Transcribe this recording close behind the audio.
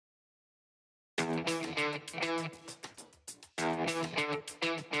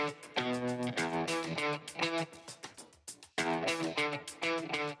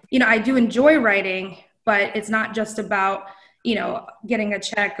I do enjoy writing, but it's not just about, getting a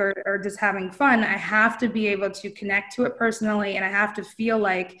check or just having fun. I have to be able to connect to it personally, and I have to feel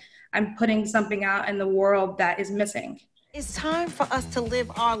like I'm putting something out in the world that is missing. It's time for us to live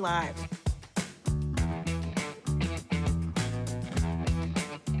our lives.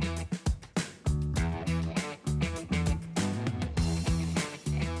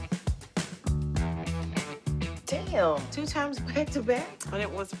 Damn, 2 times back to back? And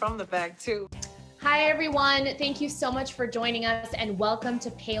it was from the back too. Hi everyone, thank you so much for joining us and welcome to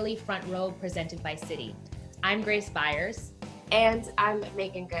Paley Front Row presented by Citi. I'm Grace Byers. And I'm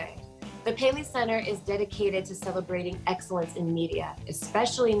Meagan. The Paley Center is dedicated to celebrating excellence in media,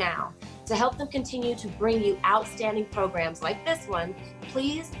 especially now. To help them continue to bring you outstanding programs like this one,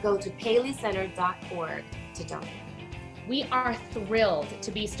 please go to paleycenter.org to donate. We are thrilled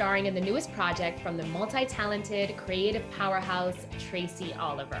to be starring in the newest project from the multi-talented creative powerhouse, Tracy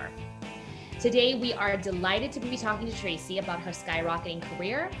Oliver. Today, we are delighted to be talking to Tracy about her skyrocketing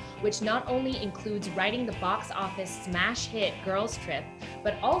career, which not only includes writing the box office smash hit Girls Trip,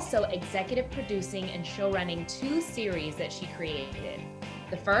 but also executive producing and showrunning 2 series that she created.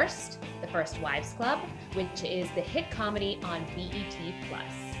 The first Wives Club, which is the hit comedy on BET+.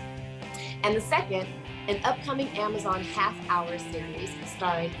 And the second, an upcoming Amazon half-hour series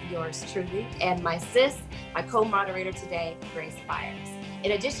starring yours truly and my sis, my co-moderator today, Grace Byers.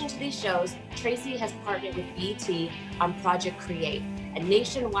 In addition to these shows, Tracy has partnered with BET on Project Create, a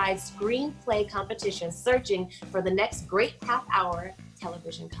nationwide screenplay competition searching for the next great half-hour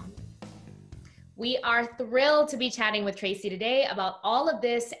television comedy. We are thrilled to be chatting with Tracy today about all of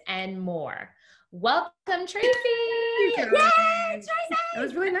this and more. Welcome, Tracy! Yay, Tracy! That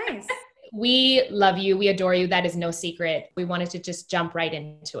was really nice. We love you. We adore you. That is no secret. We wanted to just jump right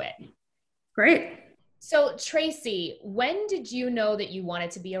into it. Great. So Tracy, when did you know that you wanted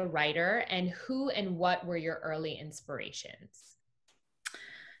to be a writer, and who and what were your early inspirations?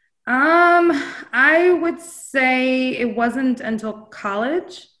 I would say it wasn't until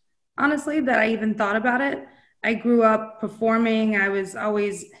college, honestly, that I even thought about it. I grew up performing. I was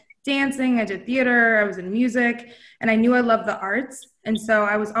always dancing. I did theater. I was in music, and I knew I loved the arts. And so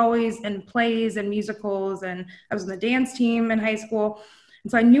I was always in plays and musicals, and I was in the dance team in high school.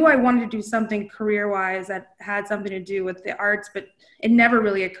 And so I knew I wanted to do something career-wise that had something to do with the arts, but it never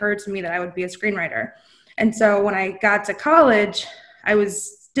really occurred to me that I would be a screenwriter. And so when I got to college, I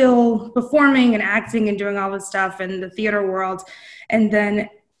was still performing and acting and doing all this stuff in the theater world. And then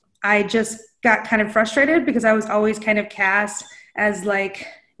I just got kind of frustrated because I was always kind of cast as like,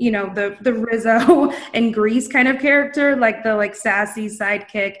 the Rizzo and Grease kind of character, like the sassy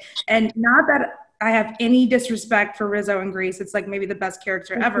sidekick. And not that I have any disrespect for Rizzo and Grease. It's like maybe the best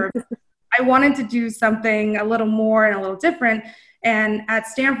character ever. I wanted to do something a little more and a little different. And at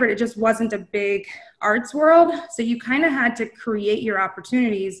Stanford, it just wasn't a big arts world. So you kind of had to create your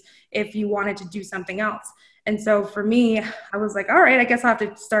opportunities if you wanted to do something else. And so for me, I was like, all right, I guess I'll have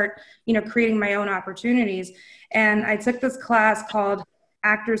to start, creating my own opportunities. And I took this class called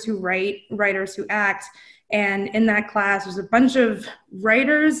Actors Who Write, Writers Who Act. And in that class, there's a bunch of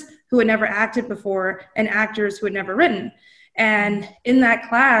writers who had never acted before and actors who had never written. And in that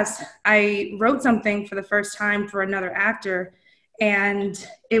class, I wrote something for the first time for another actor. And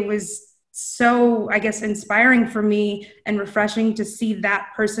it was so, I guess, inspiring for me and refreshing to see that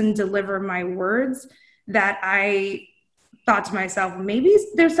person deliver my words that I thought to myself, maybe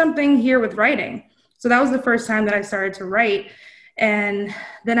there's something here with writing. So that was the first time that I started to write. And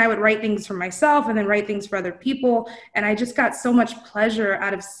then I would write things for myself and then write things for other people. And I just got so much pleasure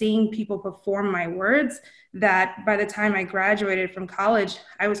out of seeing people perform my words that by the time I graduated from college,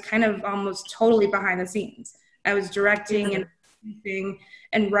 I was kind of almost totally behind the scenes. I was directing and producing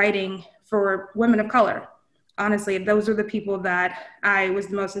and writing for women of color. Honestly, those are the people that I was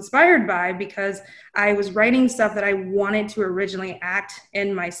the most inspired by because I was writing stuff that I wanted to originally act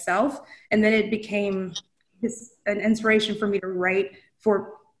in myself. And then it became an inspiration for me to write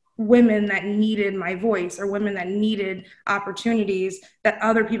for women that needed my voice or women that needed opportunities that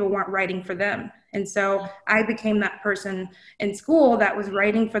other people weren't writing for them. And so I became that person in school that was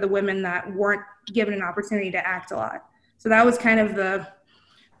writing for the women that weren't given an opportunity to act a lot. So that was kind of the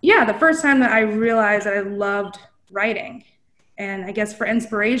first time that I realized that I loved writing. And I guess for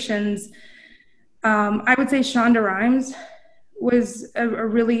inspirations, I would say Shonda Rhimes was a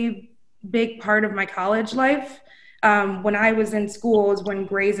really big part of my college life. When I was in school was when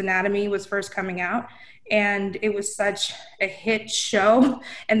Grey's Anatomy was first coming out, and it was such a hit show.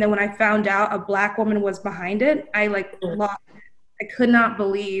 And then when I found out a Black woman was behind it, I could not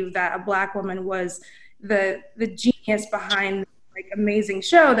believe that a Black woman was the genius behind like amazing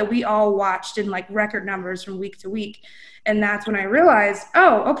show that we all watched in like record numbers from week to week. And that's when I realized,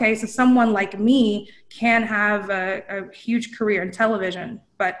 oh, okay, so someone like me can have a huge career in television.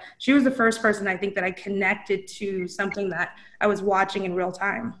 But she was the first person I think that I connected to something that I was watching in real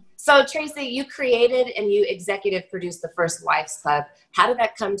time. So Tracy, you created and you executive produced the first Wives Club. How did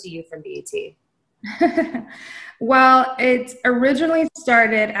that come to you from BET? Well, it originally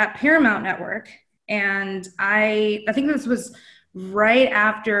started at Paramount Network. And I think this was right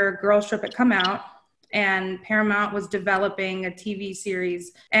after Girls Trip had come out, and Paramount was developing a TV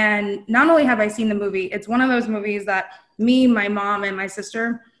series. And not only have I seen the movie, it's one of those movies that me, my mom, and my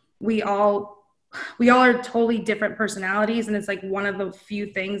sister, we all are totally different personalities. And it's like one of the few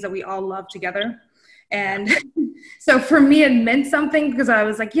things that we all love together. And so for me, it meant something because I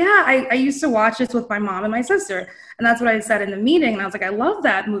was like, yeah, I used to watch this with my mom and my sister. And that's what I said in the meeting. And I was like, I love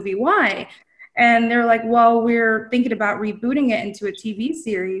that movie. Why? And they're like, well, we're thinking about rebooting it into a TV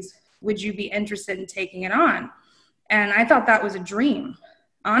series. Would you be interested in taking it on? And I thought that was a dream.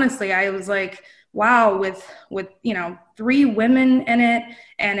 Honestly, I was like, wow, with 3 women in it,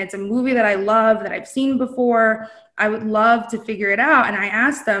 and it's a movie that I love, that I've seen before, I would love to figure it out. And I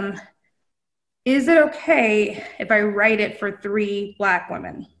asked them, is it okay if I write it for 3 Black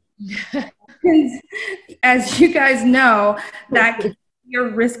women? As you guys know, that can be a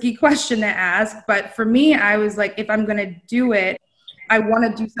risky question to ask. But for me, I was like, if I'm going to do it, I want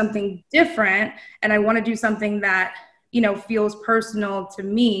to do something different. And I want to do something that, feels personal to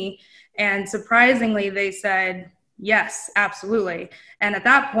me. And surprisingly, they said, yes, absolutely. And at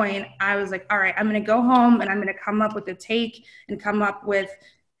that point, I was like, all right, I'm going to go home and I'm going to come up with a take and come up with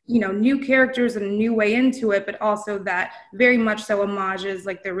new characters and a new way into it, but also that very much so homages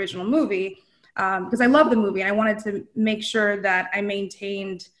like the original movie, because I love the movie and I wanted to make sure that I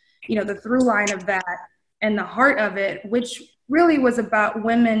maintained, the through line of that and the heart of it, which really was about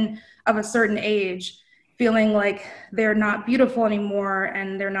women of a certain age feeling like they're not beautiful anymore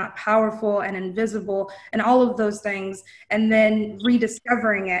and they're not powerful and invisible and all of those things, and then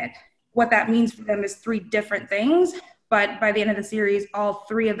rediscovering it. What that means for them is 3 different things. But by the end of the series, all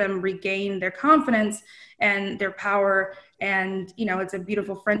 3 of them regain their confidence and their power. And, it's a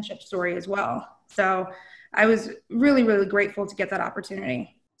beautiful friendship story as well. So I was really, really grateful to get that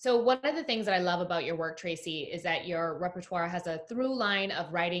opportunity. So one of the things that I love about your work, Tracy, is that your repertoire has a through line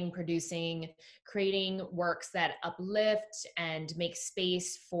of writing, producing, creating works that uplift and make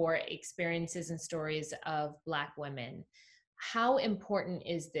space for experiences and stories of Black women. How important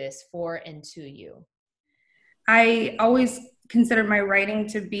is this for and to you? I always considered my writing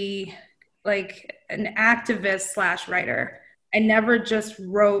to be like an activist / writer. I never just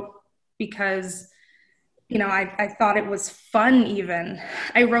wrote because, I thought it was fun even.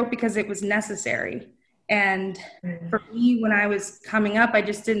 I wrote because it was necessary. And for me, when I was coming up, I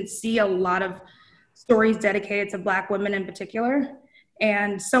just didn't see a lot of stories dedicated to Black women in particular.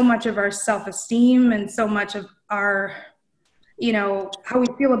 And so much of our self-esteem and so much of our how we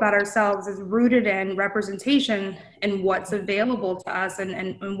feel about ourselves is rooted in representation and what's available to us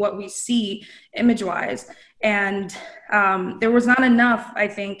and what we see image-wise. And there was not enough, I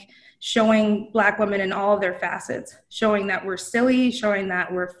think, showing Black women in all of their facets, showing that we're silly, showing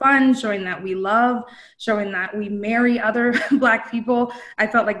that we're fun, showing that we love, showing that we marry other Black people. I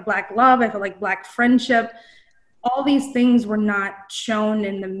felt like Black love, I felt like Black friendship. All these things were not shown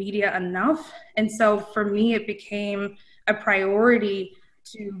in the media enough. And so for me, it became a priority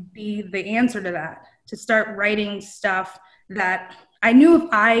to be the answer to that, to start writing stuff that I knew if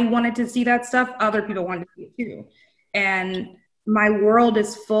I wanted to see that stuff, other people wanted to see it too. And my world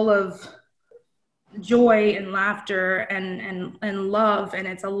is full of joy and laughter and love, and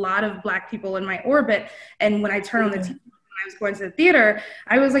it's a lot of Black people in my orbit. And when I turn on the TV, when I was going to the theater,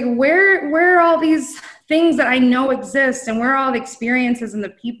 I was like, where are all these things that I know exist, and where are all the experiences and the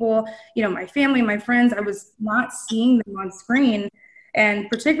people, my family, my friends? I was not seeing them on screen. And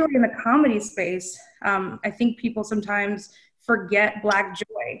particularly in the comedy space, I think people sometimes forget Black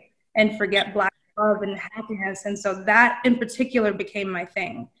joy and forget Black love and happiness. And so that in particular became my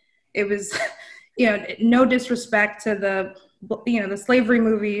thing. It was, no disrespect to the slavery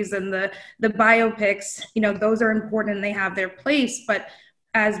movies and the biopics, those are important and they have their place. But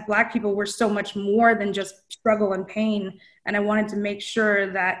as Black people, we're so much more than just struggle and pain. And I wanted to make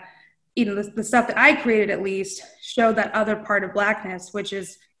sure that, the stuff that I created at least showed that other part of Blackness, which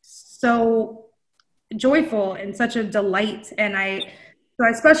is so joyful and such a delight. And I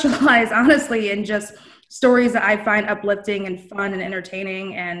specialize honestly in just stories that I find uplifting and fun and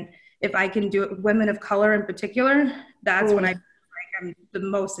entertaining. And if I can do it with women of color in particular, that's when I feel like I'm the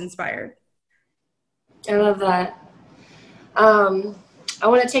most inspired. I love that. I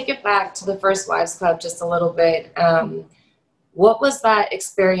want to take it back to the First Wives Club just a little bit. What was that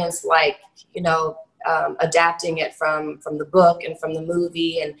experience like, adapting it from the book and from the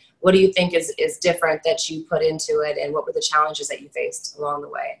movie? And what do you think is different that you put into it? And what were the challenges that you faced along the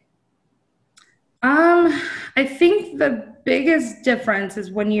way? I think the biggest difference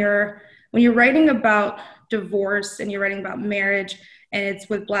is when you're writing about divorce and you're writing about marriage and it's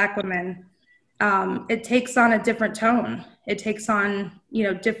with Black women, it takes on a different tone. It takes on,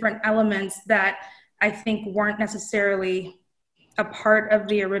 different elements that I think weren't necessarily a part of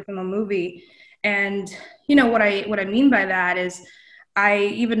the original movie. And, what I mean by that is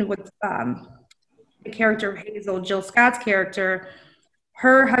even with the character of Hazel, Jill Scott's character,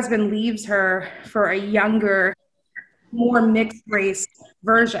 her husband leaves her for a younger, more mixed race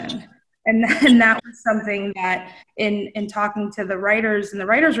version. And that was something that in talking to the writers in the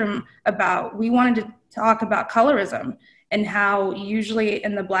writers' room about, we wanted to talk about colorism and how usually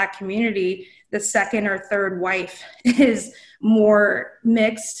in the Black community, the second or third wife is more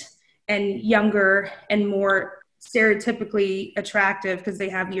mixed and younger and more stereotypically attractive because they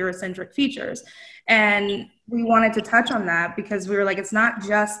have Eurocentric features. And we wanted to touch on that because we were like, it's not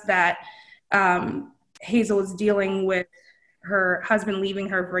just that Hazel is dealing with her husband leaving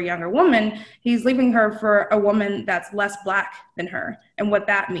her for a younger woman. He's leaving her for a woman that's less Black than her and what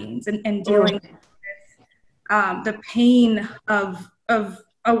that means, and dealing with the pain of a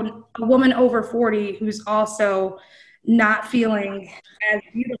woman over 40 who's also not feeling as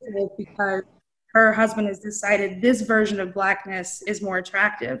beautiful because her husband has decided this version of Blackness is more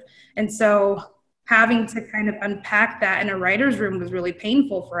attractive. And so having to kind of unpack that in a writer's room was really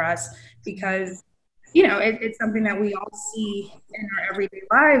painful for us because, it's something that we all see in our everyday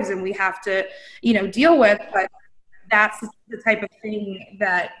lives and we have to, deal with. But that's the type of thing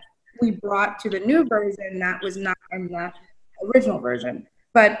that we brought to the new version that was not in the original version.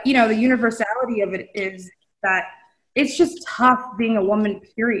 But, the universality of it is that it's just tough being a woman,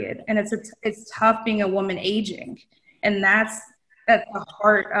 period. And it's tough being a woman aging. And that's at the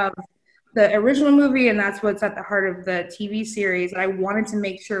heart of the original movie, and that's what's at the heart of the TV series. I wanted to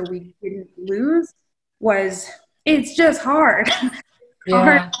make sure we didn't lose was it's just hard. Yeah.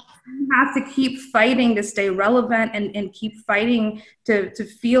 Hard. You have to keep fighting to stay relevant and keep fighting to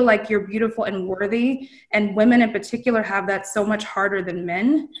feel like you're beautiful and worthy. And women in particular have that so much harder than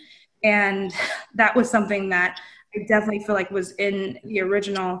men. And that was something that I definitely feel like was in the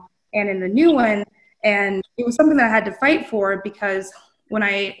original and in the new one. And it was something that I had to fight for because when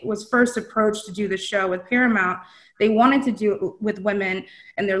I was first approached to do the show with Paramount, they wanted to do it with women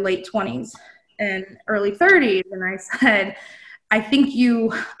in their late 20s and early 30s. And I said, I think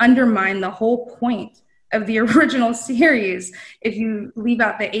you undermine the whole point of the original series if you leave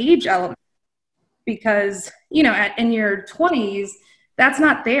out the age element. Because, in your 20s, that's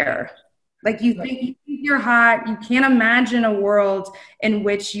not there. Like you think you're hot, you can't imagine a world in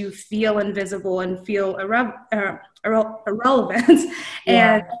which you feel invisible and feel irrelevant.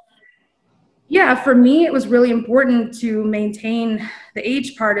 And for me, it was really important to maintain the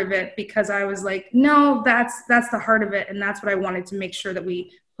age part of it because I was like, no, that's the heart of it. And that's what I wanted to make sure that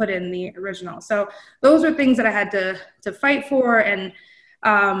we put in the original. So those are things that I had to fight for. And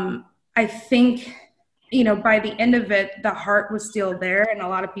I think, by the end of it, the heart was still there. And a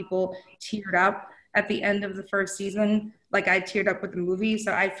lot of people teared up at the end of the first season. Like I teared up with the movie.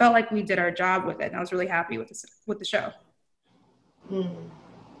 So I felt like we did our job with it. And I was really happy with the show.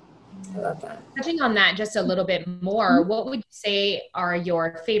 I love that. Touching on that just a little bit more, what would you say are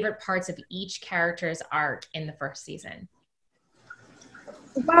your favorite parts of each character's arc in the first season?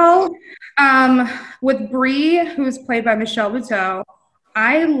 Well, with Bree, who's played by Michelle Buteau,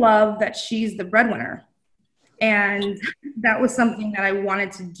 I love that she's the breadwinner. And that was something that I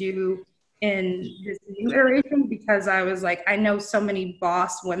wanted to do in this new iteration because I was like, I know so many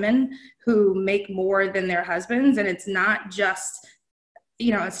boss women who make more than their husbands. And it's not just,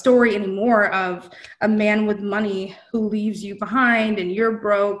 a story anymore of a man with money who leaves you behind and you're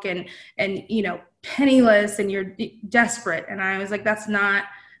broke and penniless and you're desperate. And I was like, that's not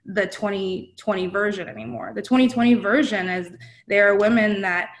the 2020 version anymore. The 2020 version is there are women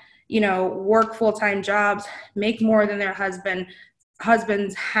that, work full-time jobs, make more than their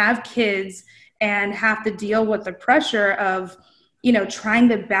husbands, have kids, and have to deal with the pressure of, trying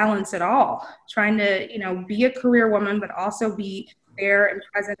to balance it all, trying to, be a career woman, but also be there and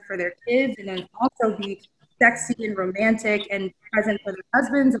present for their kids, and then also be sexy and romantic and present for their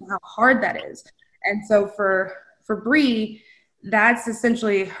husbands, and how hard that is. And so for Bree, that's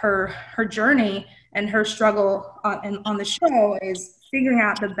essentially her journey, and her struggle on the show is figuring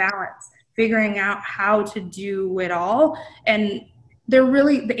out the balance figuring out how to do it all. And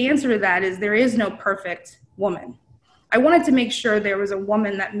the answer to that is there is no perfect woman. I wanted to make sure there was a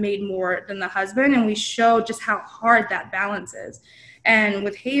woman that made more than the husband, and we showed just how hard that balance is. And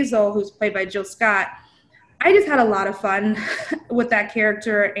with Hazel, who's played by Jill Scott, I just had a lot of fun with that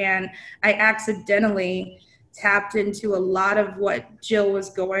character, and I accidentally tapped into a lot of what Jill was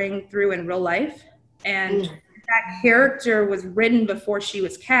going through in real life. And that character was written before she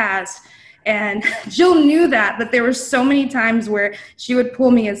was cast. And Jill knew that, but there were so many times where she would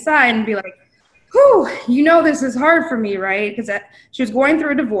pull me aside and be like, whew, this is hard for me, right? Because she was going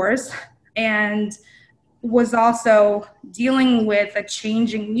through a divorce and was also dealing with a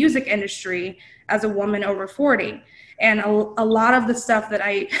changing music industry as a woman over 40. And a lot of the stuff that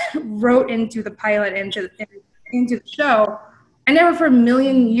I wrote into the pilot, into the show, I never for a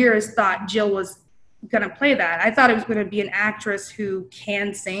million years thought Jill was going to play that. I thought it was going to be an actress who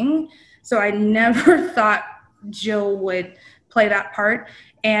can sing. So I never thought Jill would play that part.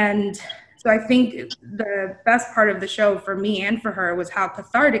 And so I think the best part of the show for me and for her was how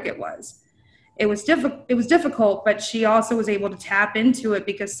cathartic it was. It was difficult, but she also was able to tap into it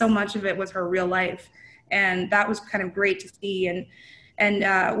because so much of it was her real life. And that was kind of great to see.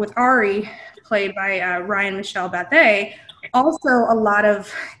 And with Ari, played by Ryan Michelle Bethea, also a lot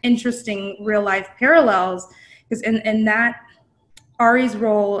of interesting real life parallels, because in that Ari's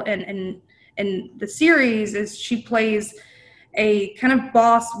role in the series is she plays a kind of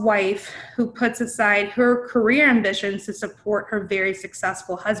boss wife who puts aside her career ambitions to support her very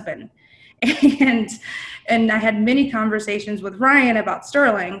successful husband. And I had many conversations with Ryan about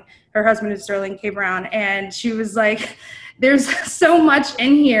Sterling. Her husband is Sterling K. Brown. And she was like, there's so much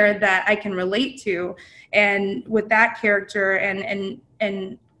in here that I can relate to. And with that character and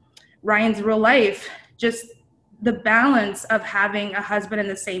Ryan's real life, just the balance of having a husband in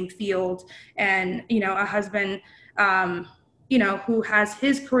the same field and, a husband, who has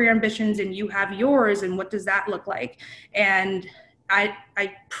his career ambitions and you have yours, and what does that look like? And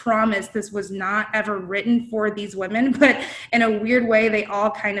I promise this was not ever written for these women, but in a weird way, they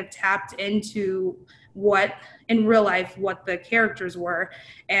all kind of tapped into what the characters were.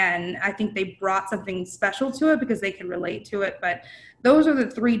 And I think they brought something special to it because they could relate to it. But those are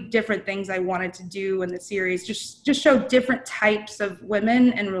the three different things I wanted to do in the series, just show different types of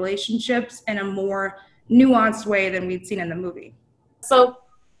women and relationships in a more nuanced way than we'd seen in the movie. So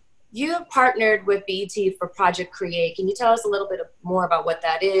you have partnered with BET for Project Create. Can you tell us a little bit more about what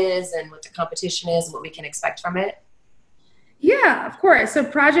that is and what the competition is and what we can expect from it? Yeah, of course. So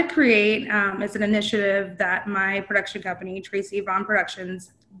Project Create is an initiative that my production company, Tracy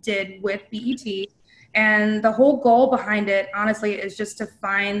Productions, did with BET. And the whole goal behind it, honestly, is just to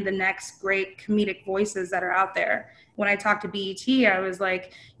find the next great comedic voices that are out there. When I talked to BET, I was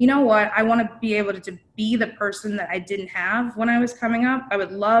like, you know what? I want to be able to be the person that I didn't have when I was coming up. I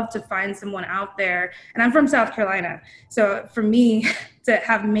would love to find someone out there. And I'm from South Carolina. So for me to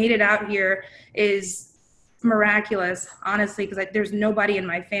have made it out here is miraculous, honestly, because there's nobody in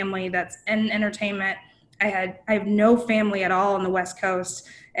my family that's in entertainment. I have no family at all on the West Coast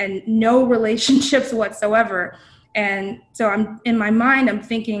and no relationships whatsoever. And so in my mind, I'm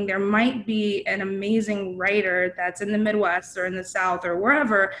thinking there might be an amazing writer that's in the Midwest or in the South or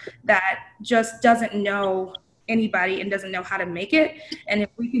wherever that just doesn't know anybody and doesn't know how to make it. And if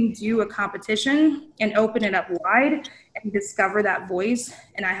we can do a competition and open it up wide and discover that voice,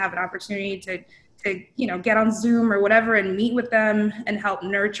 and I have an opportunity to get on Zoom or whatever and meet with them and help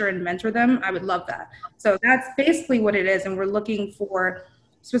nurture and mentor them, I would love that. So that's basically what it is. And we're looking for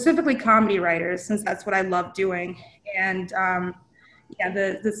specifically comedy writers, since that's what I love doing. And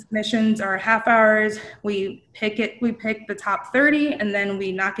the submissions are half hours. We pick the top 30, and then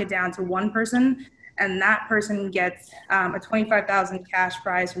we knock it down to one person. And that person gets a $25,000 cash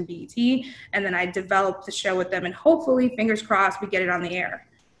prize from BET. And then I develop the show with them, and hopefully, fingers crossed, we get it on the air.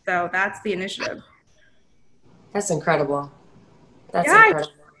 So that's the initiative. That's incredible. Incredible.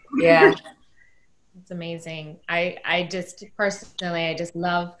 Yeah. It's amazing. I just personally, I just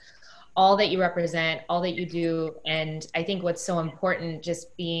love all that you represent, all that you do. And I think what's so important,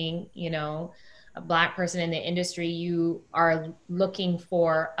 just being, a Black person in the industry, you are looking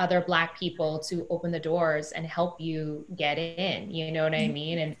for other Black people to open the doors and help you get in, you know what I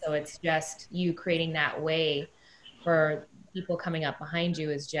mean? And so it's just you creating that way for people coming up behind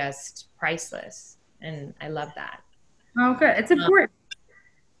you is just priceless. And I love that. Oh, good. It's important.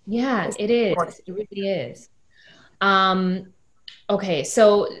 Yeah, it is. It really is. Okay,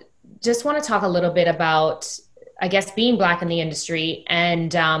 so just want to talk a little bit about, I guess, being Black in the industry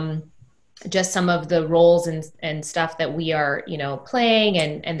and just some of the roles and stuff that we are, playing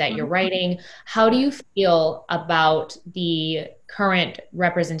and that you're writing. How do you feel about the current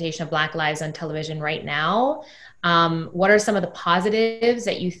representation of Black lives on television right now? What are some of the positives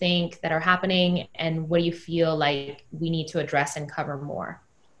that you think that are happening, and what do you feel like we need to address and cover more?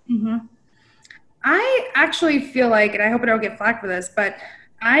 I actually feel like, and I hope I don't get flack for this, but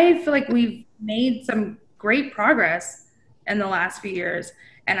I feel like we've made some great progress in the last few years.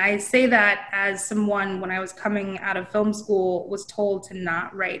 And I say that as someone, when I was coming out of film school, was told to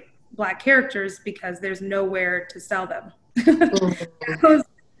not write Black characters because there's nowhere to sell them. That was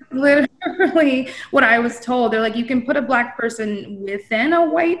literally what I was told. They're like, you can put a Black person within a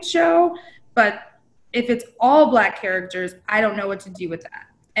white show, but if it's all Black characters, I don't know what to do with that.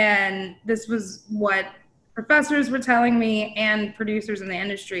 And this was what professors were telling me and producers in the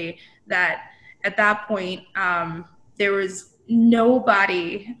industry, that at that point, there was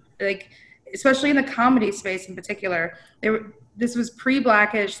nobody, like, especially in the comedy space in particular, this was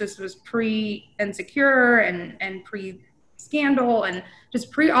pre-Blackish, this was pre-Insecure and pre-Scandal, and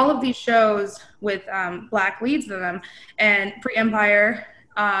just pre all of these shows with Black leads in them, and pre-Empire,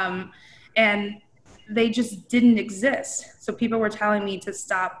 and they just didn't exist. So people were telling me to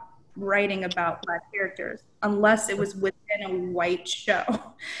stop writing about Black characters unless it was within a white show,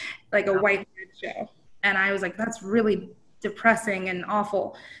 like a white show. And I was like, that's really depressing and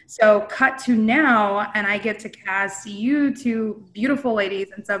awful. So cut to now, and I get to cast you two beautiful ladies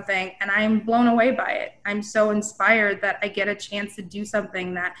in something, and I'm blown away by it. I'm so inspired that I get a chance to do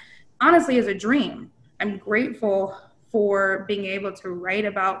something that honestly is a dream. I'm grateful for being able to write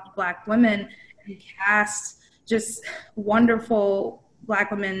about Black women and cast just wonderful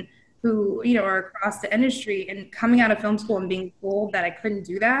Black women who, are across the industry, and coming out of film school and being told that I couldn't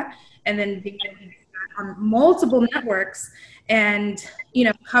do that, and then being able to do that on multiple networks and,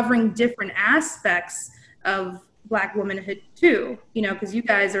 covering different aspects of Black womanhood too, because you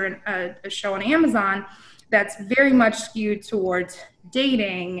guys are a show on Amazon that's very much skewed towards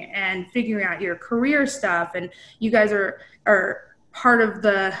dating and figuring out your career stuff. And you guys are part of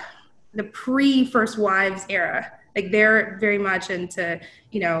the pre-First Wives era. Like, they're very much into,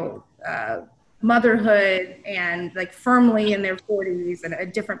 motherhood and like firmly in their 40s and a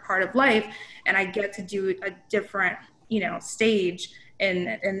different part of life. And I get to do a different, stage in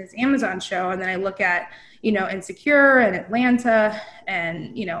this Amazon show. And then I look at, Insecure and Atlanta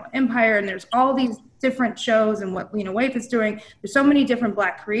and, Empire, and there's all these different shows and what Lena Waithe is doing. There's so many different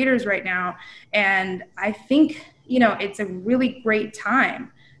Black creators right now. And I think, it's a really great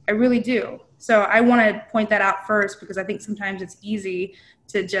time. I really do. So I want to point that out first, because I think sometimes it's easy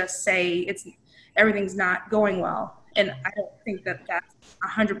to just say everything's not going well. And I don't think that that's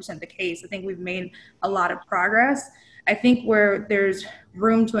 100% the case. I think we've made a lot of progress. I think where there's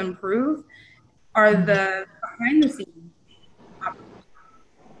room to improve are the behind the scenes.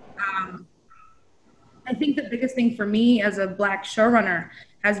 I think the biggest thing for me as a Black showrunner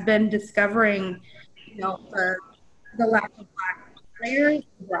has been discovering, the lack of Black writers,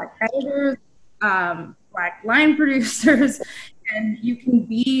 Black editors, Black line producers, and you can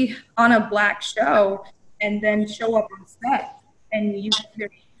be on a Black show and then show up on set and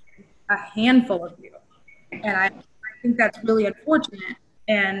there's a handful of you. And I think that's really unfortunate.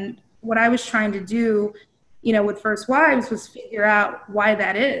 And what I was trying to do, with First Wives, was figure out why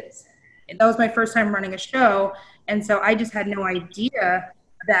that is. And that was my first time running a show. And so I just had no idea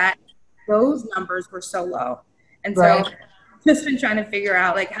that those numbers were so low. And so I've just been trying to figure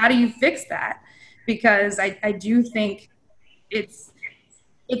out, like, how do you fix that? Because I do think it's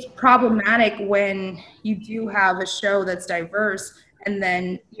problematic when you do have a show that's diverse, and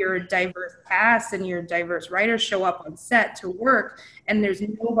then your diverse cast and your diverse writers show up on set to work, and there's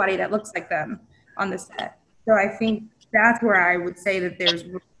nobody that looks like them on the set. So I think that's where I would say that there's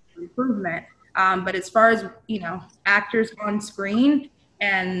room for improvement. But as far as, actors on screen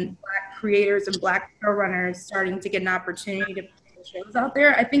and Black creators and Black showrunners starting to get an opportunity to put shows out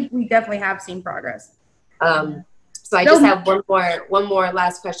there, I think we definitely have seen progress. So I just have one more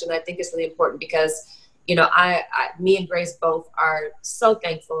last question that I think is really important, because, me and Grace both are so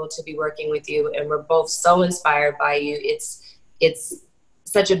thankful to be working with you, and we're both so inspired by you. It's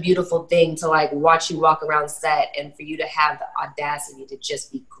such a beautiful thing to like watch you walk around set, and for you to have the audacity to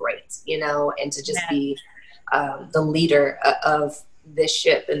just be great, and to just be the leader of this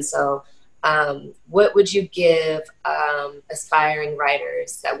ship. And so what would you give aspiring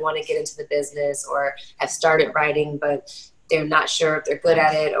writers that want to get into the business or have started writing but they're not sure if they're good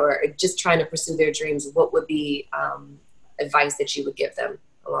at it, or just trying to pursue their dreams? What would be advice that you would give them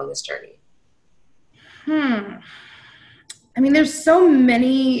along this journey? I mean, there's so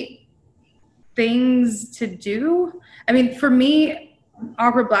many things to do. I mean, for me,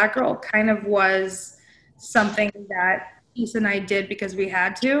 Awkward Black Girl kind of was something that Issa and I did because we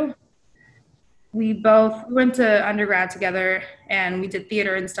had to. We both went to undergrad together, and we did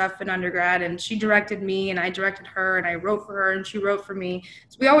theater and stuff in undergrad, and she directed me and I directed her, and I wrote for her and she wrote for me.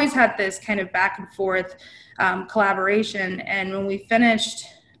 So we always had this kind of back and forth collaboration. And when we finished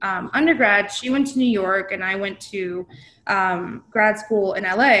undergrad, she went to New York and I went to grad school in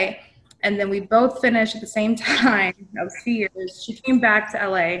LA. And then we both finished at the same time. That was 2 years. She came back to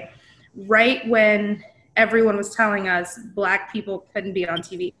LA right when everyone was telling us Black people couldn't be on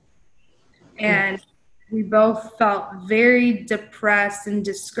TV. And we both felt very depressed and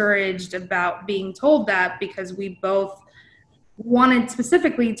discouraged about being told that, because we both wanted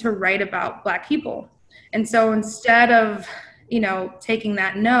specifically to write about Black people. And so instead of, taking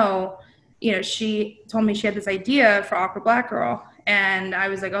that no, she told me she had this idea for Awkward Black Girl. And I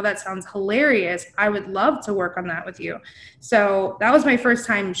was like, oh, that sounds hilarious. I would love to work on that with you. So that was my first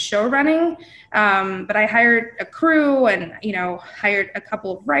time show running. But I hired a crew and, hired a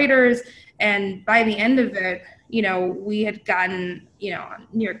couple of writers. And by the end of it, we had gotten, New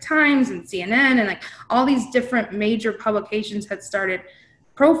York Times and CNN and like all these different major publications had started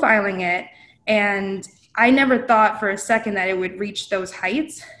profiling it. And I never thought for a second that it would reach those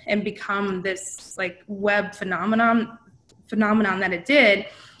heights and become this like web phenomenon that it did.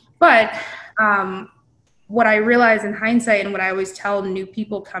 But what I realized in hindsight, and what I always tell new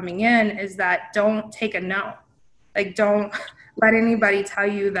people coming in, is that don't take a no. Like, don't let anybody tell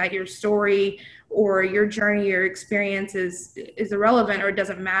you that your story or your journey, your experience is irrelevant or it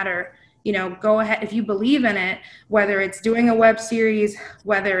doesn't matter. Go ahead. If you believe in it, whether it's doing a web series,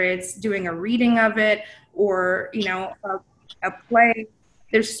 whether it's doing a reading of it, or, a play,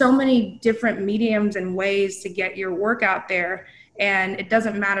 there's so many different mediums and ways to get your work out there. And it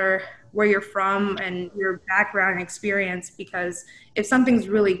doesn't matter where you're from and your background and experience, because if something's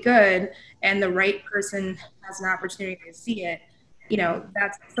really good and the right person has an opportunity to see it,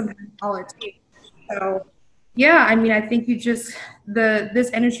 that's sometimes all it takes. So yeah, I mean, I think this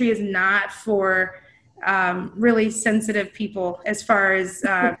industry is not for really sensitive people as far as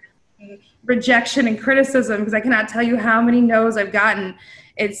rejection and criticism, because I cannot tell you how many no's I've gotten.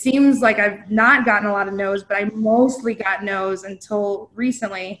 It seems like I've not gotten a lot of no's, but I mostly got no's until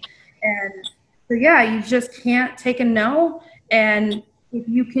recently. And so, yeah, you just can't take a no. And if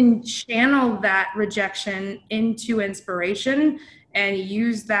you can channel that rejection into inspiration and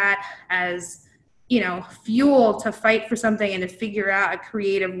use that as, fuel to fight for something and to figure out a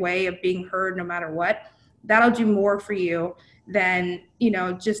creative way of being heard no matter what, that'll do more for you than,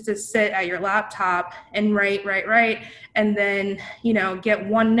 just to sit at your laptop and write, and then, get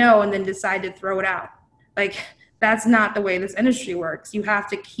one no and then decide to throw it out. Like, that's not the way this industry works. You have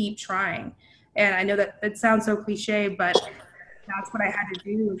to keep trying. And I know that it sounds so cliche, but that's what I had to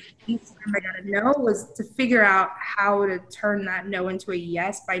do. Each time I got a no was to figure out how to turn that no into a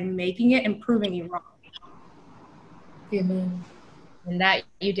yes by making it and proving you wrong. Amen. And that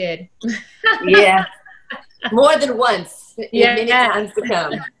you did. Yeah. More than once. Yeah. Many times to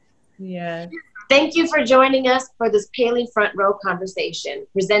come. Yeah. Thank you for joining us for this Paley Front Row conversation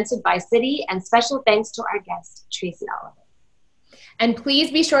presented by Citi, and special thanks to our guest, Tracy Oliver. And please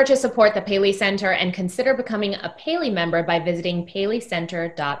be sure to support the Paley Center and consider becoming a Paley member by visiting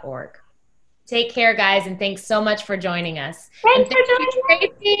paleycenter.org. Take care, guys, and thanks so much for joining us. Thanks for joining us,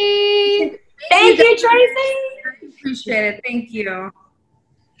 Tracy. Thank you, Tracy. Appreciate it. Thank you.